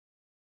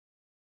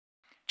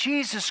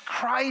Jesus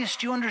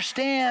Christ, you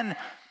understand,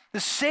 the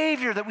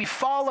Savior that we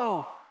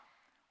follow,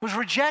 was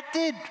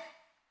rejected.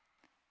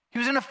 He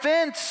was an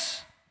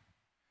offense.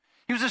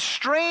 He was a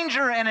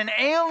stranger and an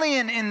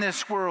alien in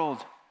this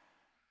world.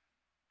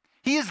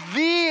 He is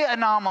the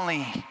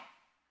anomaly.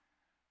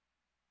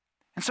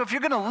 And so if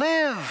you're going to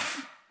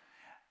live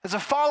as a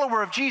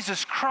follower of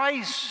Jesus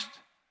Christ,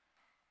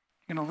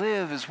 you're going to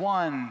live as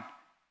one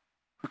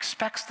who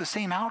expects the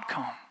same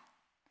outcome.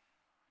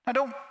 Now,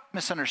 don't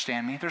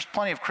misunderstand me. There's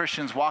plenty of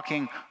Christians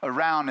walking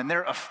around and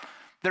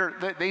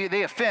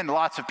they offend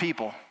lots of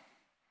people.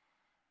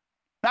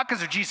 Not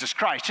because of Jesus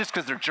Christ, just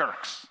because they're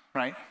jerks,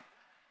 right?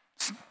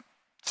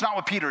 It's not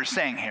what Peter is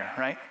saying here,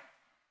 right?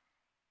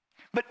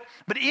 But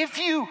if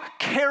you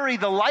carry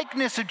the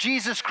likeness of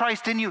Jesus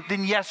Christ in you,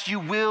 then yes, you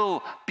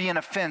will be an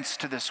offense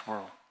to this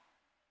world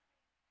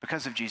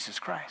because of Jesus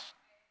Christ.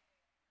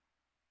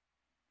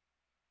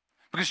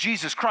 Because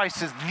Jesus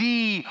Christ is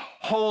the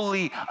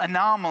holy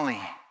anomaly.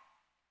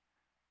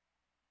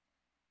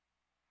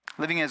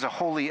 Living as a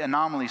holy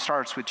anomaly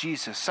starts with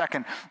Jesus.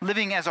 Second,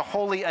 living as a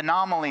holy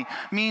anomaly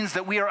means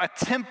that we are a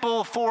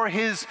temple for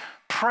his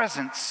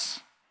presence.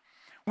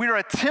 We are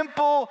a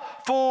temple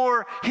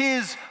for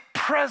his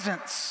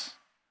presence.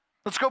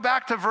 Let's go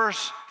back to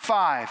verse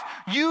 5.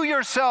 You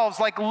yourselves,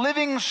 like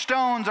living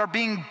stones, are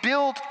being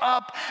built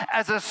up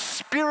as a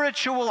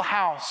spiritual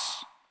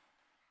house.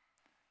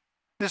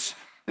 This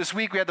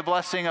week we had the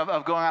blessing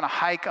of going on a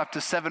hike up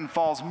to Seven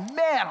Falls.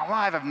 Man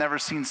alive, I've never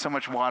seen so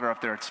much water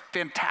up there. It's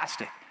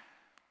fantastic.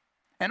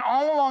 And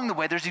all along the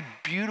way, there's these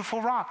beautiful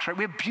rocks, right?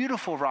 We have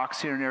beautiful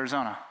rocks here in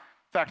Arizona.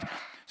 In fact,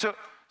 so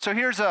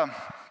here's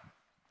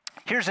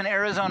an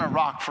Arizona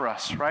rock for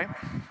us, right?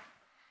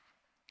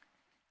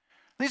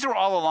 These are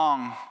all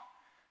along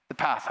the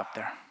path up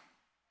there.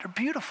 They're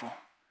beautiful.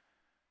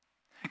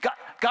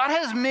 God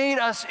has made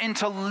us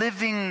into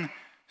living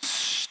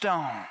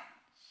stones.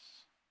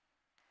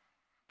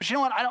 But you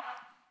know what?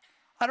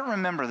 I don't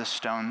remember the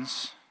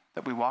stones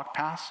that we walked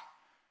past.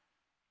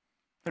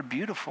 They're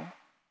beautiful.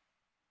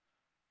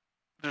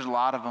 There's a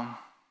lot of them.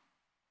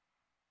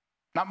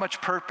 Not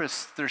much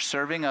purpose they're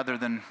serving other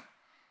than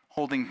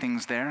holding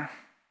things there.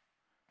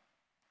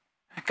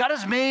 God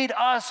has made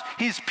us,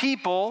 his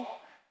people,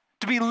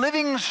 to be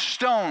living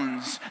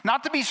stones,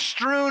 not to be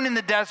strewn in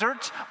the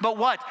desert, but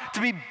what? To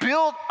be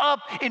built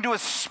up into a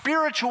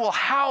spiritual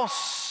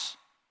house.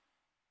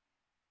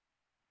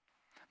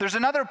 There's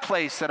another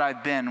place that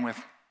I've been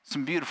with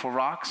some beautiful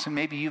rocks, and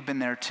maybe you've been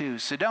there too,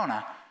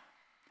 Sedona.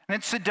 And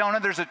in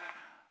Sedona, there's a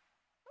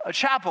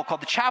chapel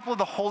called the Chapel of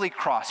the Holy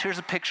Cross. Here's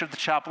a picture of the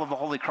Chapel of the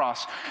Holy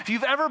Cross. If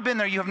you've ever been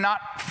there, you have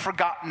not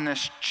forgotten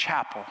this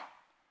chapel.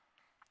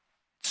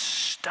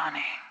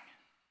 Stunning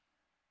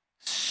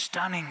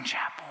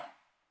chapel.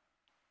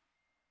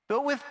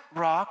 Built with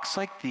rocks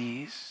like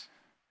these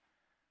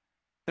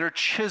that are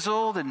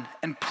chiseled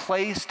and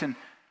placed and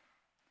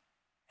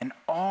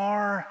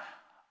are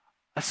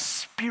a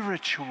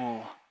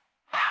spiritual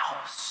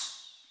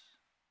house.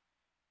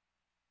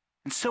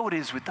 And so it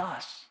is with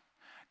us.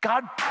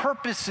 God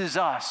purposes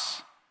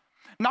us,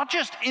 not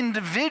just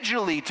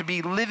individually to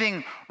be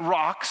living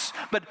rocks,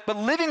 but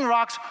living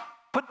rocks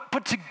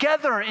put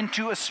together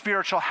into a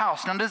spiritual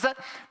house. Now, does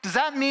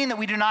that mean that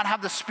we do not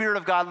have the Spirit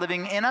of God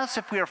living in us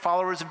if we are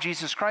followers of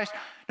Jesus Christ?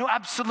 No,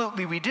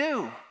 absolutely we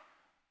do.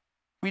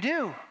 We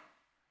do.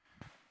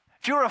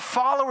 If you're a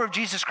follower of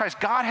Jesus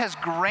Christ, God has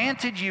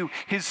granted you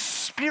his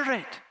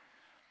Spirit.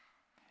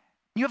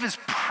 You have his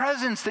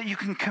presence that you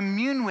can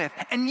commune with.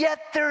 And yet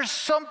there's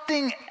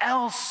something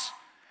else.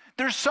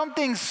 There's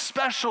something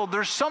special.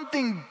 There's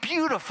something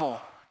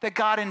beautiful that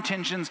God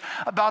intentions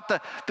about the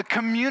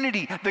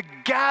community, the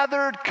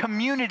gathered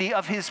community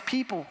of his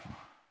people.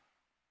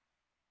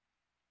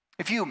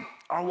 If you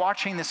are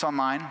watching this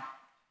online,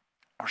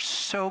 we're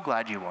so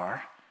glad you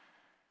are.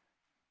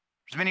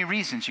 There's many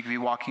reasons you could be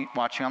watching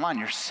online.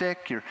 You're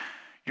sick, you're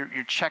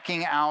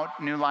checking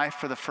out New Life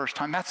for the first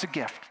time. That's a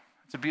gift.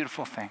 It's a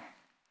beautiful thing.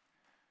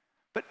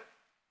 But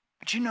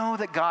you know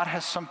that God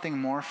has something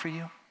more for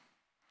you?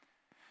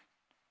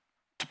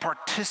 To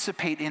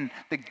participate in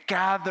the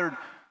gathered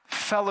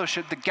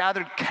fellowship, the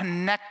gathered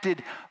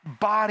connected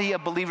body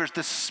of believers,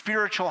 the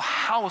spiritual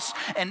house.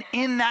 And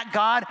in that,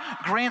 God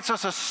grants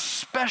us a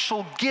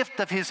special gift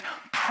of his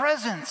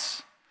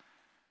presence.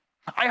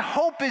 I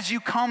hope as you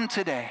come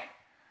today,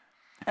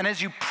 and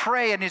as you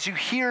pray, and as you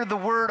hear the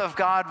word of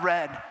God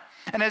read,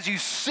 and as you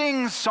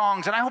sing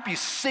songs, and I hope you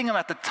sing them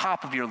at the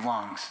top of your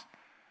lungs,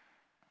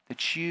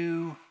 that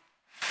you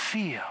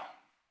feel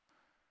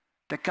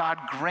that God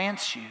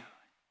grants you,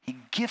 he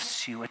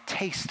gifts you a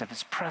taste of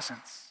his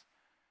presence.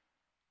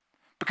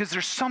 Because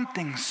there's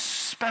something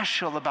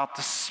special about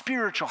the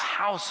spiritual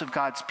house of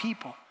God's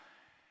people.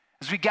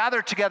 As we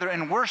gather together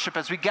in worship,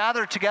 as we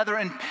gather together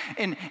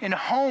in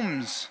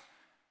homes,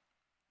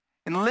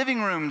 in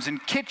living rooms, in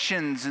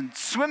kitchens, in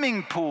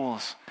swimming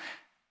pools,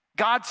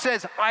 God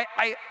says,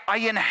 I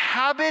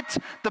inhabit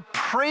the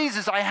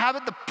praises, I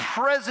inhabit the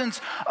presence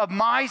of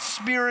my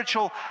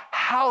spiritual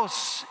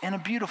house in a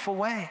beautiful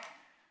way.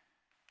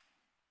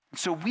 And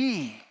so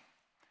we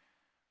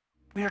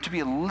We are to be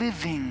a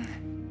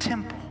living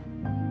temple,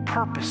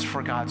 purposed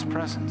for God's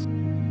presence.